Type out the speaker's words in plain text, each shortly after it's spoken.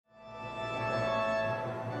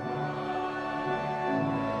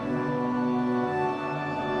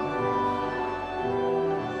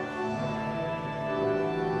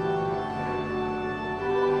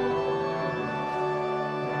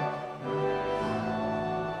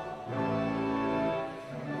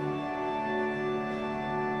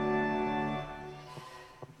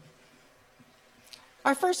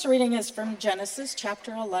Our first reading is from Genesis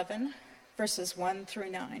chapter 11, verses 1 through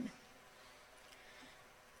 9.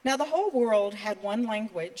 Now the whole world had one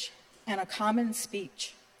language and a common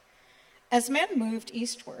speech. As men moved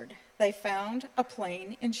eastward, they found a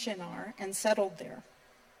plain in Shinar and settled there.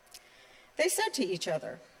 They said to each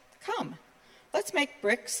other, "Come, let's make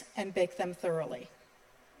bricks and bake them thoroughly."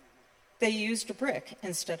 They used brick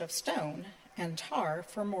instead of stone and tar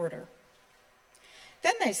for mortar.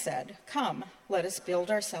 Then they said, "Come, let us build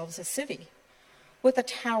ourselves a city with a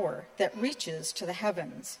tower that reaches to the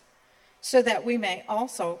heavens, so that we may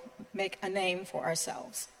also make a name for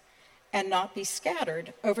ourselves and not be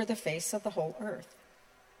scattered over the face of the whole earth."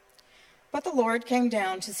 But the Lord came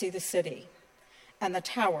down to see the city and the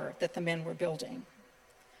tower that the men were building.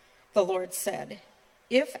 The Lord said,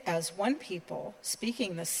 "If as one people,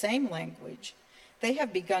 speaking the same language, they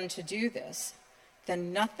have begun to do this,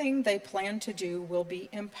 then nothing they plan to do will be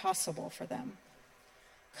impossible for them.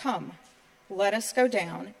 Come, let us go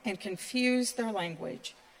down and confuse their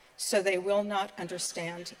language, so they will not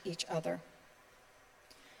understand each other."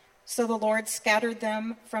 So the Lord scattered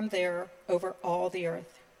them from there over all the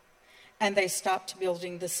earth, and they stopped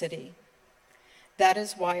building the city. That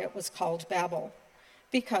is why it was called Babel,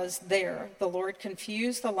 because there the Lord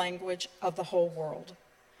confused the language of the whole world.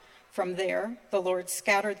 From there, the Lord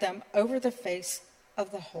scattered them over the face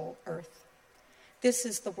of the whole earth. This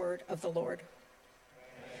is the word of the Lord.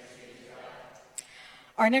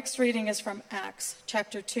 Our next reading is from Acts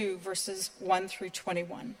chapter 2, verses 1 through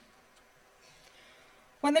 21.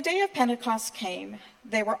 When the day of Pentecost came,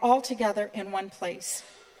 they were all together in one place.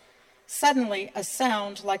 Suddenly, a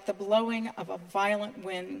sound like the blowing of a violent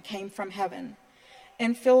wind came from heaven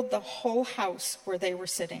and filled the whole house where they were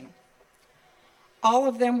sitting. All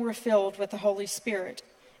of them were filled with the Holy Spirit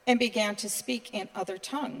and began to speak in other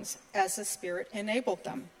tongues as the Spirit enabled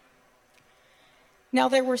them. Now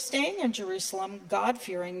there were staying in Jerusalem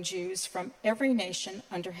God-fearing Jews from every nation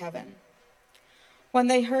under heaven. When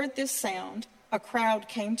they heard this sound, a crowd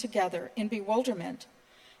came together in bewilderment,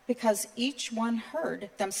 because each one heard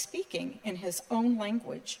them speaking in his own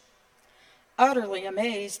language. Utterly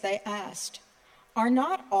amazed, they asked, "Are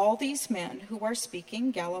not all these men who are speaking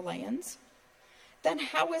Galileans? Then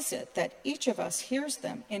how is it that each of us hears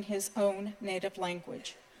them in his own native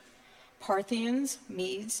language? Parthians,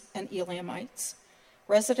 Medes, and Elamites,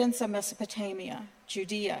 residents of Mesopotamia,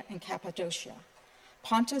 Judea and Cappadocia,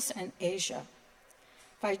 Pontus and Asia,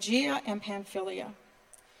 Phrygia and Pamphylia,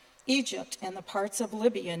 Egypt and the parts of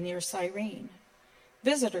Libya near Cyrene,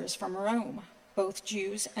 visitors from Rome, both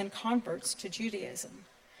Jews and converts to Judaism,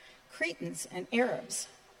 Cretans and Arabs.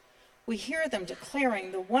 We hear them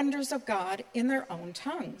declaring the wonders of God in their own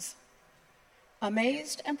tongues."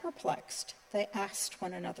 Amazed and perplexed, they asked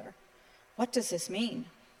one another, "What does this mean?"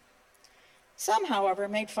 Some, however,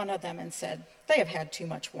 made fun of them and said, "They have had too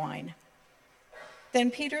much wine." Then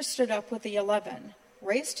Peter stood up with the 11,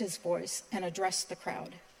 raised his voice, and addressed the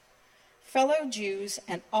crowd. "Fellow Jews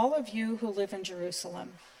and all of you who live in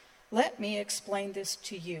Jerusalem, let me explain this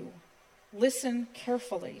to you. Listen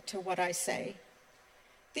carefully to what I say.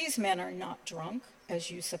 These men are not drunk, as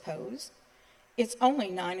you suppose. It's only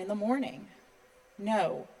 9 a.m.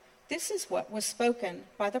 No, this is what was spoken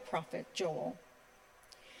by the prophet Joel.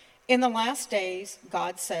 In the last days,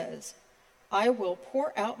 God says, I will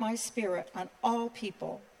pour out my spirit on all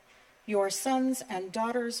people. Your sons and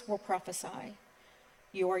daughters will prophesy.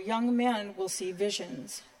 Your young men will see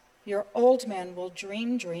visions. Your old men will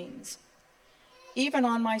dream dreams. Even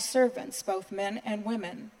on my servants, both men and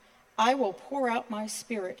women, I will pour out my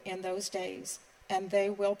spirit in those days, and they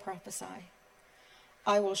will prophesy.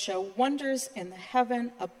 I will show wonders in the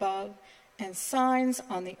heaven above and signs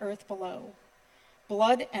on the earth below,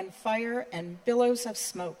 blood and fire and billows of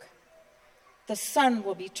smoke. The sun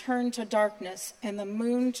will be turned to darkness and the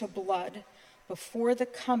moon to blood before the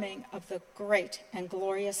coming of the great and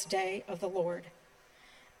glorious day of the Lord.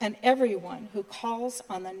 And everyone who calls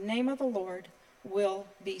on the name of the Lord will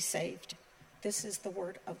be saved. This is the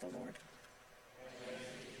word of the Lord.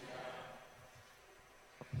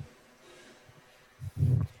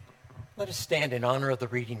 Let us stand in honor of the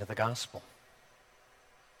reading of the gospel.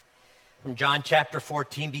 From John chapter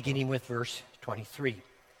 14, beginning with verse 23.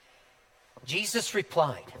 Jesus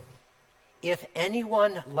replied, If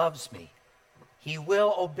anyone loves me, he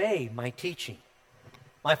will obey my teaching.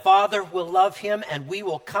 My Father will love him, and we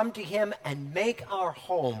will come to him and make our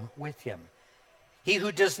home with him. He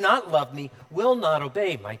who does not love me will not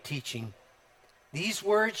obey my teaching. These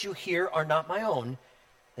words you hear are not my own.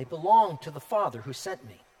 They belong to the Father who sent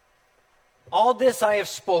me. All this I have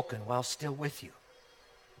spoken while still with you.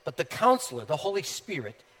 But the Counselor, the Holy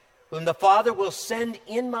Spirit, whom the Father will send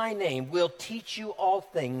in my name, will teach you all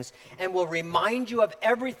things and will remind you of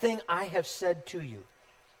everything I have said to you.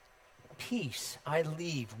 Peace I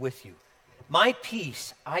leave with you. My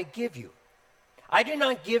peace I give you. I do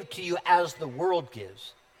not give to you as the world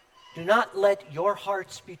gives. Do not let your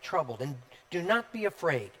hearts be troubled, and do not be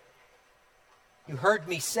afraid. You heard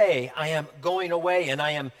me say, I am going away and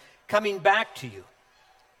I am coming back to you.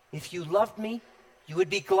 If you loved me, you would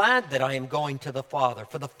be glad that I am going to the Father,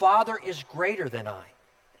 for the Father is greater than I.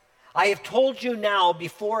 I have told you now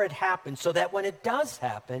before it happens, so that when it does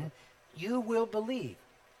happen, you will believe.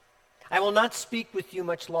 I will not speak with you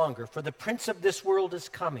much longer, for the prince of this world is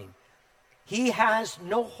coming. He has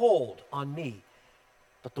no hold on me,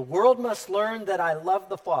 but the world must learn that I love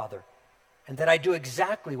the Father, and that I do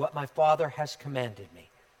exactly what my Father has commanded me.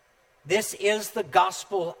 This is the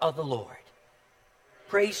gospel of the Lord.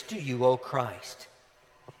 Praise to you, O Christ.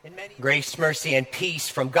 Grace, mercy, and peace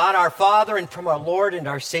from God our Father and from our Lord and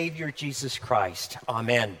our Savior, Jesus Christ.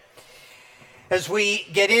 Amen. As we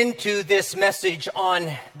get into this message on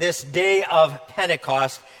this day of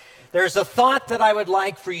Pentecost, there's a thought that I would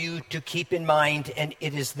like for you to keep in mind, and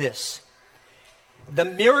it is this. The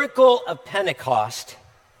miracle of Pentecost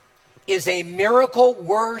is a miracle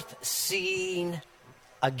worth seeing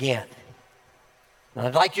again. Now,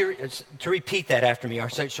 I'd like you to repeat that after me.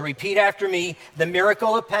 So repeat after me. The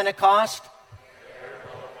miracle of Pentecost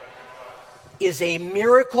is a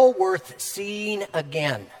miracle worth seeing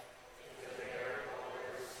again.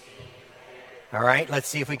 All right, let's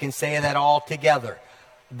see if we can say that all together.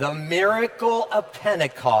 The miracle of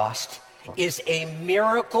Pentecost is a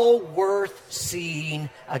miracle worth seeing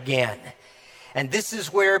again. And this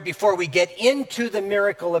is where, before we get into the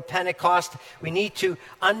miracle of Pentecost, we need to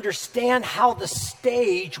understand how the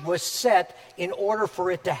stage was set in order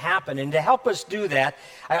for it to happen. And to help us do that,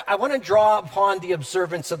 I want to draw upon the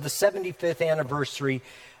observance of the 75th anniversary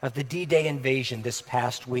of the D-Day invasion this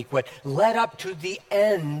past week, what led up to the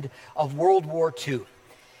end of World War II.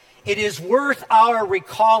 It is worth our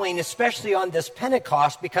recalling, especially on this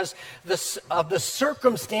Pentecost, because of the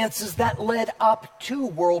circumstances that led up to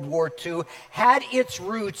World War II had its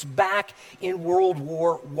roots back in World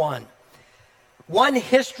War I. One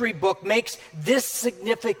history book makes this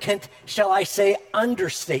significant, shall I say,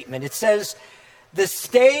 understatement. It says, the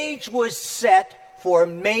stage was set for a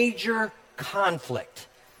major conflict.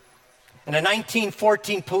 In a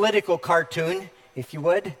 1914 political cartoon, if you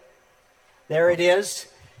would, there it is.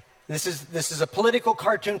 This is a political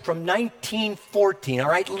cartoon from 1914, all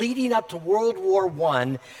right, leading up to World War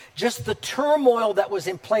I, just the turmoil that was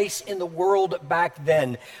in place in the world back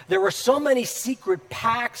then. There were so many secret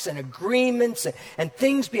pacts and agreements and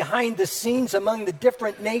things behind the scenes among the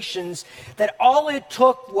different nations that all it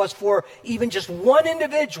took was for even just one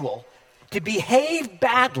individual to behave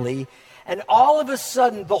badly, and all of a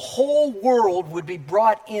sudden, the whole world would be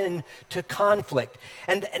brought into conflict.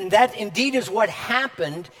 And that indeed is what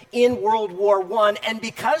happened in World War I. And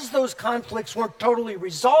because those conflicts weren't totally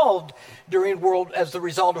resolved as the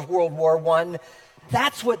result of World War I,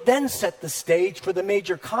 that's what then set the stage for the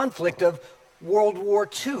major conflict of World War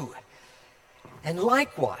II. And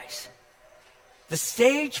likewise, the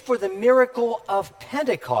stage for the miracle of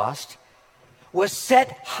Pentecost was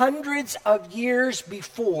set hundreds of years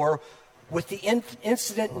before with the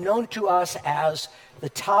incident known to us as the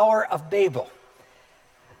Tower of Babel.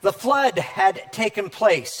 The flood had taken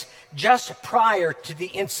place just prior to the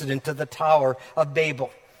incident of the Tower of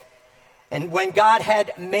Babel. And when God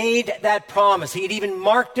had made that promise, he had even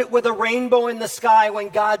marked it with a rainbow in the sky when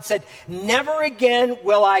God said, never again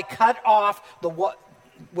will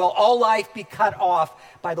all life be cut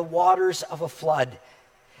off by the waters of a flood.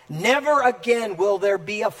 Never again will there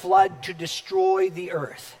be a flood to destroy the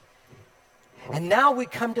earth. And now we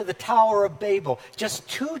come to the Tower of Babel, just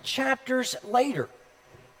 2 chapters later.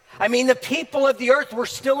 I mean, the people of the earth were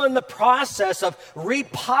still in the process of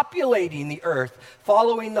repopulating the earth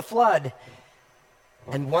following the flood.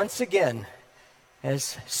 And once again,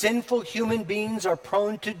 as sinful human beings are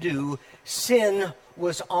prone to do, sin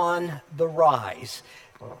was on the rise.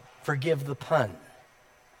 Forgive the pun.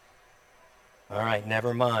 All right,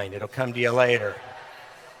 never mind. It'll come to you later.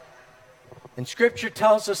 And Scripture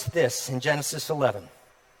tells us this in Genesis 11.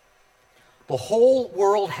 The whole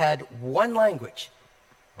world had one language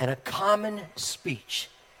and a common speech.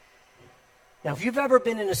 Now, if you've ever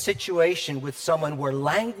been in a situation with someone where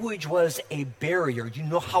language was a barrier, you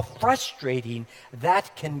know how frustrating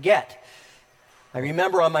that can get. I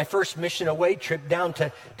remember on my first mission away trip down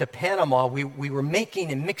to Panama, we were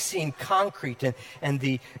making and mixing concrete, and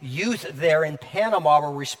the youth there in Panama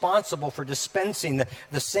were responsible for dispensing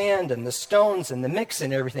the sand and the stones and the mix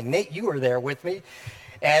and everything. Nate, you were there with me.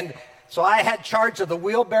 And so I had charge of the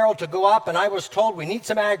wheelbarrow to go up, and I was told we need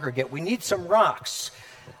some aggregate, we need some rocks.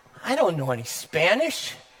 I don't know any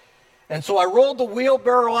Spanish. And so I rolled the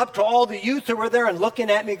wheelbarrow up to all the youth who were there and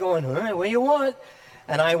looking at me going, all right, what do you want?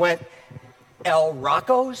 And I went, El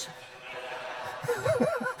Roccos?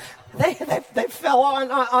 they fell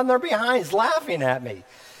on their behinds laughing at me.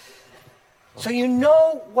 So you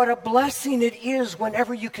know what a blessing it is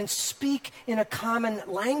whenever you can speak in a common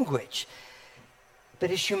language.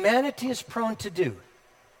 But as humanity is prone to do,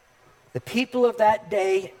 the people of that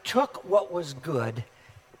day took what was good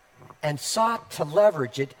and sought to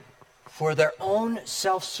leverage it for their own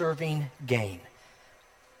self-serving gain.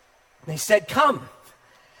 They said, come,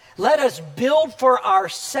 let us build for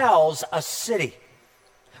ourselves a city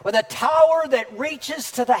with a tower that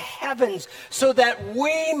reaches to the heavens so that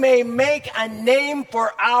we may make a name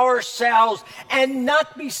for ourselves and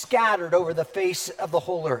not be scattered over the face of the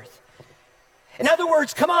whole earth. In other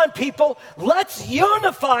words, come on, people, let's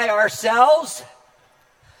unify ourselves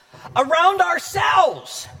around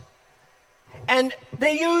ourselves. And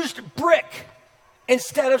they used brick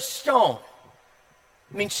instead of stone.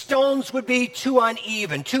 I mean, stones would be too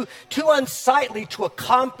uneven, too unsightly to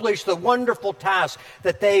accomplish the wonderful task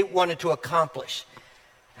that they wanted to accomplish.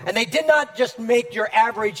 And they did not just make your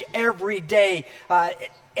average, everyday,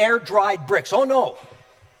 air-dried bricks. Oh, no.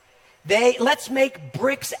 Let's make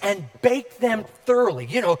bricks and bake them thoroughly.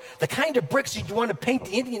 You know, the kind of bricks you'd want to paint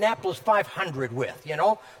the Indianapolis 500 with, you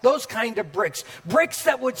know, those kind of bricks. Bricks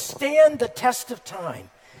that would stand the test of time.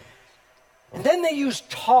 And then they used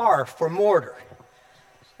tar for mortar.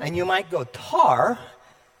 And you might go, tar?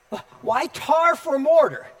 Why tar for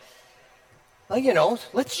mortar? Well, you know,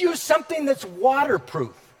 let's use something that's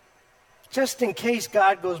waterproof, just in case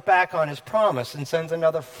God goes back on his promise and sends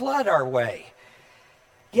another flood our way.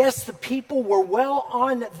 Yes, the people were well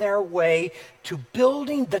on their way to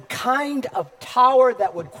building the kind of tower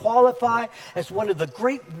that would qualify as one of the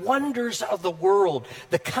great wonders of the world.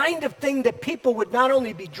 The kind of thing that people would not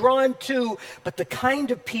only be drawn to, but the kind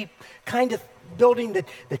of building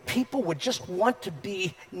that people would just want to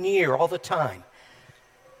be near all the time.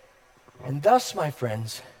 And thus, my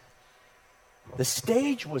friends, the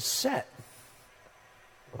stage was set.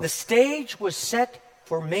 The stage was set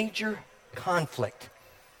for major conflict.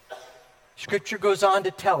 Scripture goes on to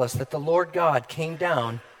tell us that the Lord God came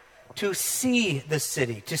down to see the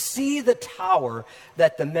city, to see the tower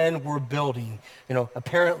that the men were building. You know,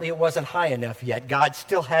 apparently it wasn't high enough yet. God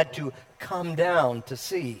still had to come down to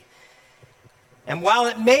see. And while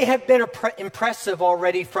it may have been impressive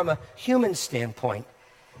already from a human standpoint,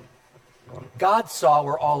 God saw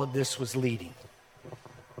where all of this was leading.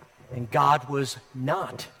 And God was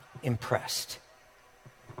not impressed.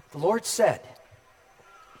 The Lord said,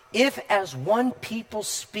 if as one people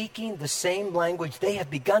speaking the same language they have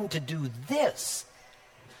begun to do this,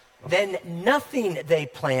 then nothing they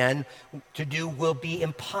plan to do will be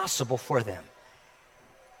impossible for them.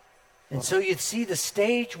 And so you'd see the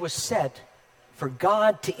stage was set for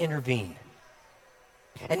God to intervene.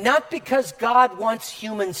 And not because God wants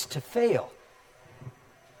humans to fail,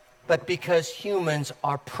 but because humans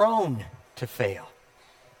are prone to fail.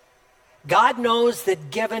 God knows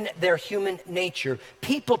that given their human nature,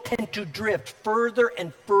 people tend to drift further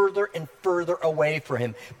and further and further away from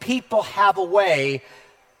him. People have a way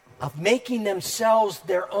of making themselves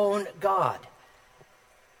their own God.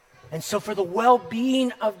 And so for the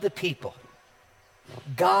well-being of the people,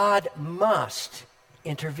 God must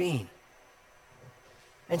intervene.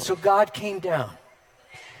 And so God came down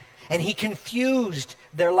and he confused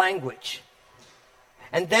their language.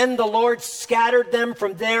 And then the Lord scattered them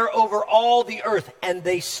from there over all the earth, and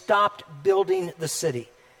they stopped building the city.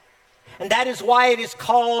 And that is why it is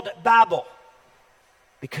called Babel,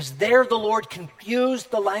 because there the Lord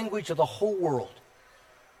confused the language of the whole world.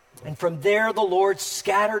 And from there the Lord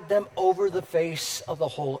scattered them over the face of the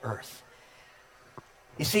whole earth.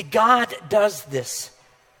 You see, God does this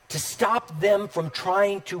to stop them from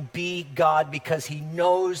trying to be God, because he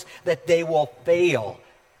knows that they will fail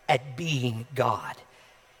at being God.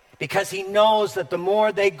 Because he knows that the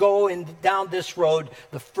more they go down this road,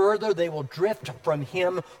 the further they will drift from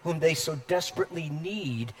him whom they so desperately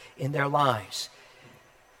need in their lives.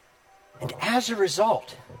 And as a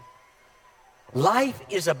result, life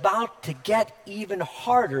is about to get even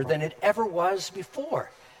harder than it ever was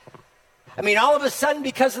before. I mean, all of a sudden,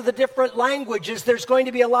 because of the different languages, there's going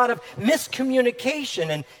to be a lot of miscommunication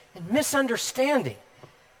and misunderstanding.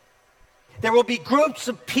 There will be groups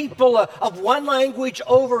of people of one language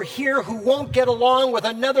over here who won't get along with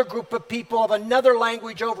another group of people of another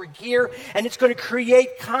language over here, and it's going to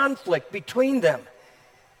create conflict between them.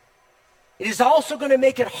 It is also going to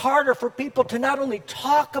make it harder for people to not only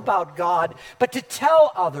talk about God, but to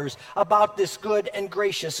tell others about this good and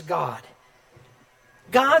gracious God.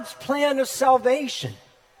 God's plan of salvation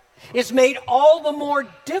is made all the more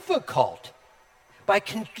difficult by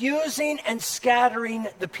confusing and scattering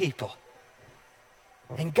the people.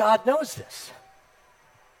 And God knows this.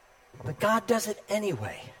 But God does it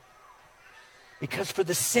anyway. Because for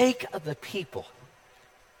the sake of the people,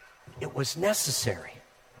 it was necessary.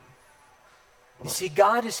 You see,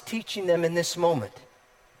 God is teaching them in this moment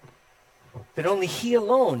that only He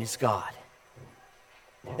alone is God.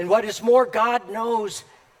 And what is more, God knows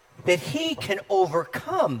that He can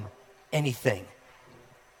overcome anything.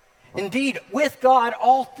 Indeed, with God,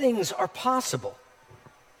 all things are possible.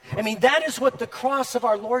 I mean, that is what the cross of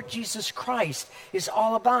our Lord Jesus Christ is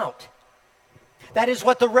all about. That is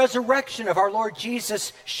what the resurrection of our Lord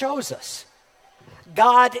Jesus shows us.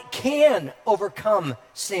 God can overcome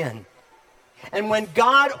sin. And when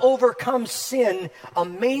God overcomes sin,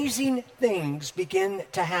 amazing things begin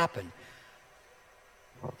to happen.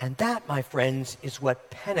 And that, my friends, is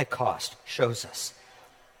what Pentecost shows us.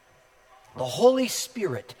 The Holy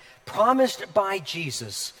Spirit, promised by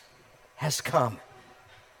Jesus, has come.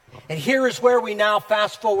 And here is where we now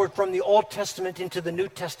fast forward from the Old Testament into the New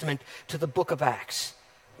Testament to the book of Acts.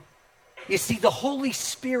 You see, the Holy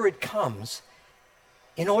Spirit comes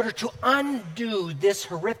in order to undo this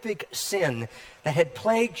horrific sin that had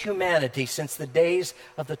plagued humanity since the days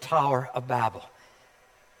of the Tower of Babel.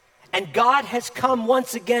 And God has come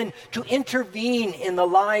once again to intervene in the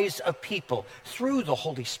lives of people through the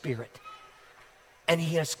Holy Spirit. And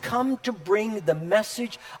He has come to bring the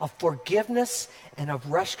message of forgiveness and of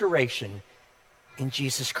restoration in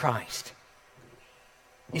Jesus Christ.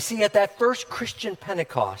 You see, at that first Christian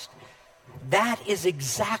Pentecost, that is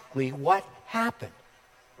exactly what happened.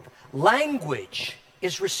 Language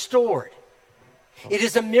is restored. It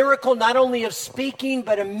is a miracle not only of speaking,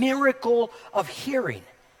 but a miracle of hearing.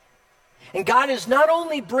 And God is not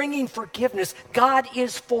only bringing forgiveness, God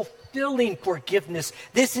is fulfilling forgiveness.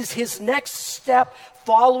 This is His next step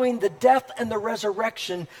following the death and the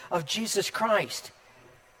resurrection of Jesus Christ.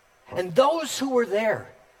 And those who were there,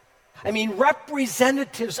 I mean,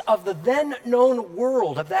 representatives of the then known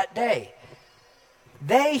world of that day,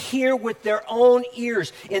 they hear with their own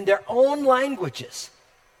ears, in their own languages,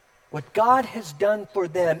 what God has done for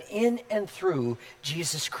them in and through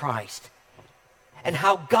Jesus Christ. And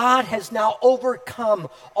how God has now overcome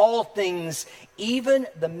all things, even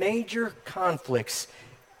the major conflicts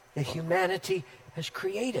that humanity has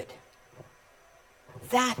created.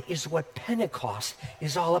 That is what Pentecost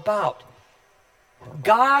is all about.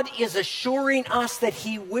 God is assuring us that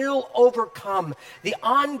He will overcome the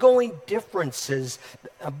ongoing differences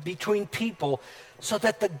between people so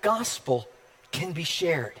that the gospel can be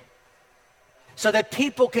shared. So that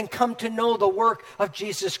people can come to know the work of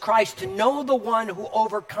Jesus Christ, to know the one who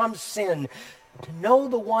overcomes sin, to know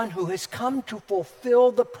the one who has come to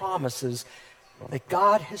fulfill the promises that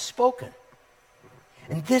God has spoken.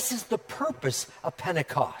 And this is the purpose of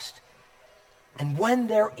Pentecost. And when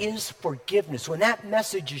there is forgiveness, when that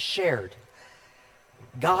message is shared,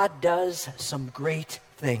 God does some great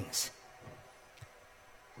things.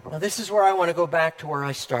 Now, this is where I want to go back to where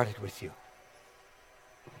I started with you.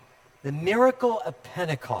 The miracle of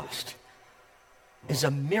Pentecost is a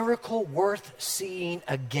miracle worth seeing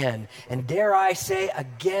again. And dare I say,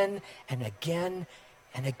 again and again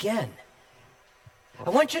and again. I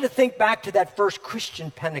want you to think back to that first Christian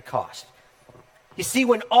Pentecost. You see,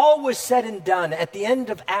 when all was said and done, at the end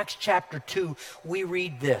of Acts chapter 2, we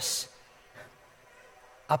read this.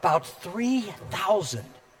 About 3,000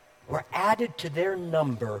 were added to their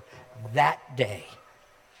number that day.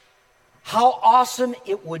 How awesome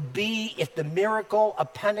it would be if the miracle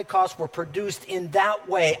of Pentecost were produced in that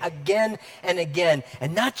way again and again.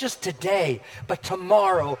 And not just today, but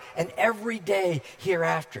tomorrow and every day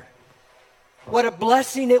hereafter. What a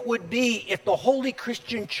blessing it would be if the Holy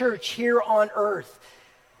Christian Church here on earth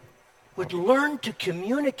would learn to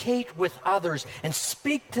communicate with others and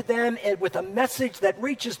speak to them with a message that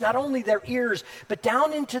reaches not only their ears, but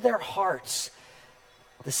down into their hearts.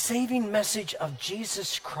 The saving message of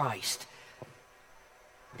Jesus Christ.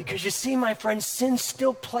 Because you see, my friends, sin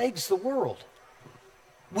still plagues the world.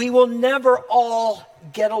 We will never all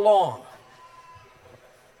get along.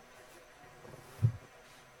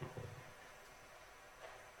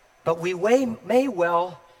 but we may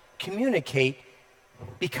well communicate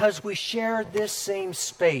because we share this same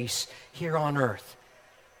space here on earth.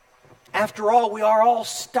 After all, we are all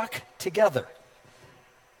stuck together.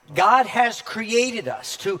 God has created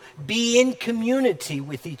us to be in community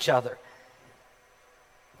with each other.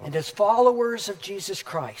 And as followers of Jesus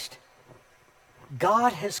Christ,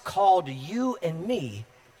 God has called you and me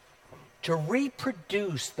to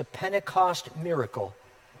reproduce the Pentecost miracle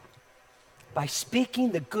by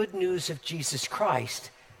speaking the good news of Jesus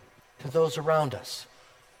Christ to those around us.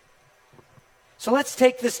 So let's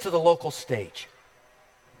take this to the local stage.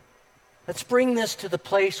 Let's bring this to the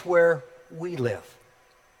place where we live,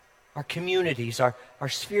 our communities, our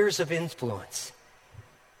spheres of influence.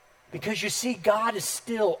 Because you see, God is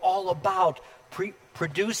still all about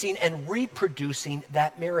producing and reproducing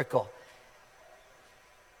that miracle.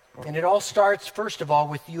 And it all starts, first of all,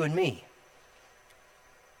 with you and me.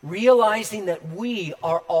 Realizing that we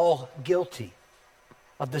are all guilty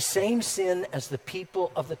of the same sin as the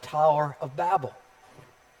people of the Tower of Babel.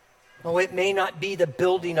 Oh, it may not be the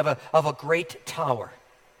building of a great tower,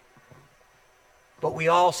 but we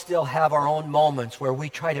all still have our own moments where we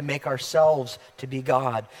try to make ourselves to be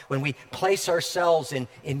God, when we place ourselves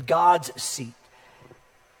in God's seat.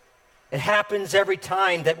 It happens every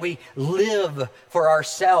time that we live for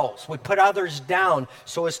ourselves. We put others down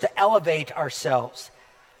so as to elevate ourselves.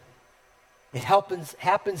 It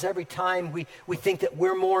happens every time we think that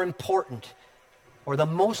we're more important or the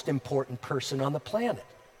most important person on the planet.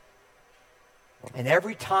 And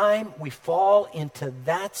every time we fall into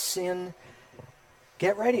that sin,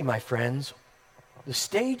 get ready, my friends. The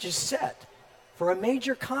stage is set for a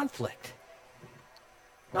major conflict.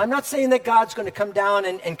 Now, I'm not saying that God's going to come down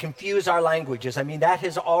and confuse our languages. I mean, that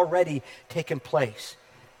has already taken place.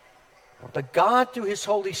 But God, through his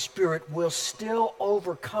Holy Spirit, will still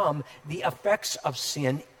overcome the effects of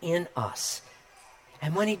sin in us.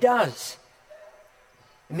 And when he does,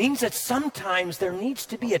 it means that sometimes there needs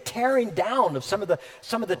to be a tearing down of some of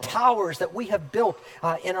the towers that we have built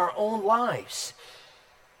in our own lives.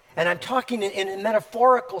 And I'm talking in a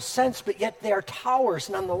metaphorical sense, but yet they are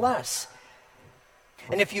towers nonetheless.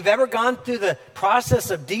 And if you've ever gone through the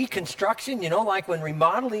process of deconstruction, like when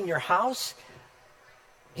remodeling your house,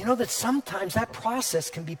 you know that sometimes that process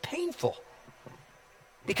can be painful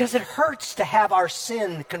because it hurts to have our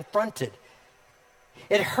sin confronted.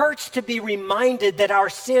 It hurts to be reminded that our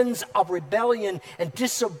sins of rebellion and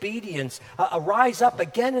disobedience arise up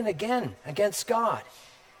again and again against God.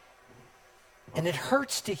 And it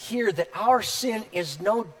hurts to hear that our sin is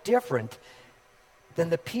no different than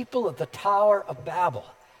the people of the Tower of Babel.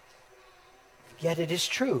 Yet it is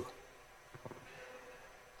true.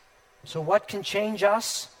 So what can change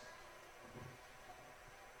us?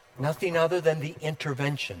 Nothing other than the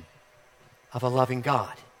intervention of a loving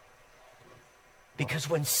God. Because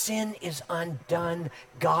when sin is undone,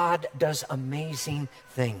 God does amazing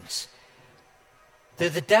things. Through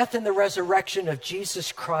the death and the resurrection of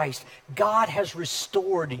Jesus Christ, God has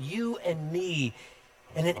restored you and me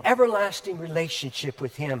in an everlasting relationship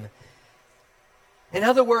with him. In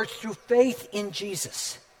other words, through faith in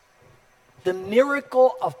Jesus, the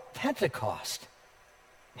miracle of Pentecost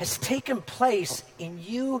has taken place in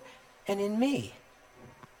you and in me.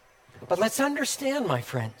 But let's understand, my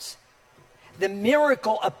friends, the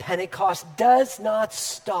miracle of Pentecost does not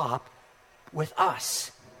stop with us.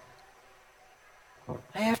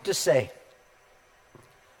 I have to say,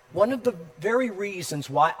 one of the very reasons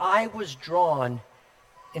why I was drawn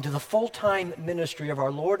into the full-time ministry of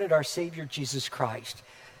our Lord and our Savior Jesus Christ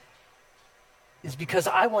is because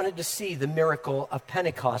I wanted to see the miracle of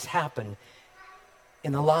Pentecost happen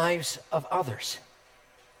in the lives of others.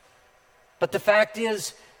 But the fact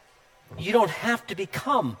is, you don't have to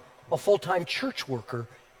become a full-time church worker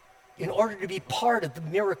in order to be part of the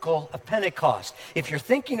miracle of Pentecost. If you're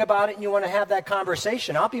thinking about it and you want to have that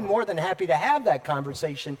conversation, I'll be more than happy to have that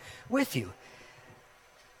conversation with you.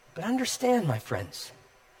 But understand, my friends,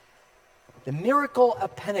 the miracle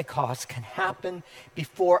of Pentecost can happen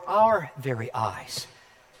before our very eyes.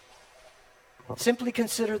 Simply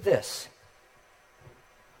consider this.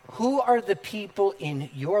 Who are the people in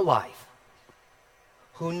your life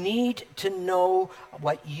who need to know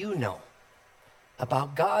what you know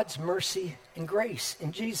about God's mercy and grace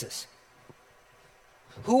in Jesus?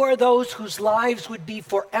 Who are those whose lives would be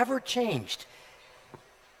forever changed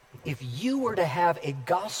if you were to have a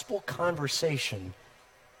gospel conversation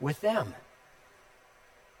with them?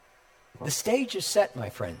 The stage is set,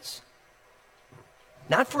 my friends,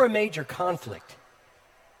 not for a major conflict,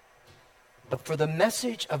 but for the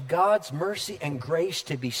message of God's mercy and grace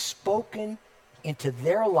to be spoken into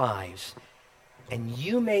their lives And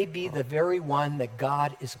you may be the very one that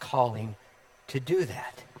God is calling to do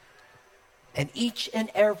that. And each and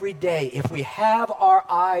every day, if we have our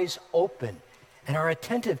eyes open and are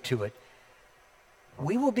attentive to it,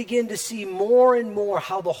 we will begin to see more and more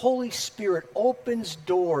how the Holy Spirit opens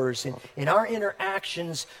doors in our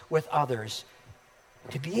interactions with others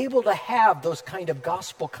to be able to have those kind of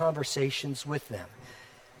gospel conversations with them.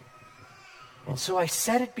 And so I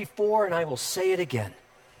said it before and I will say it again.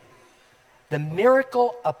 The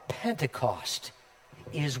miracle of Pentecost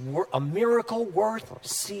is a miracle worth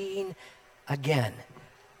seeing again.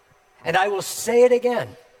 And I will say it again.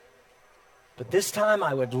 But this time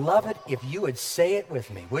I would love it if you would say it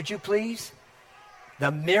with me. Would you please?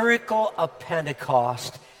 The miracle of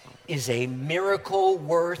Pentecost is a miracle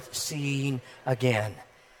worth seeing again.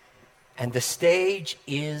 And the stage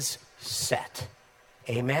is set.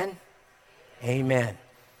 Amen? Amen.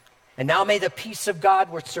 And now may the peace of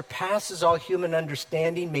God, which surpasses all human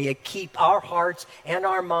understanding, may it keep our hearts and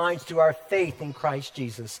our minds through our faith in Christ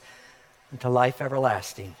Jesus unto life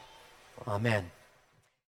everlasting. Amen.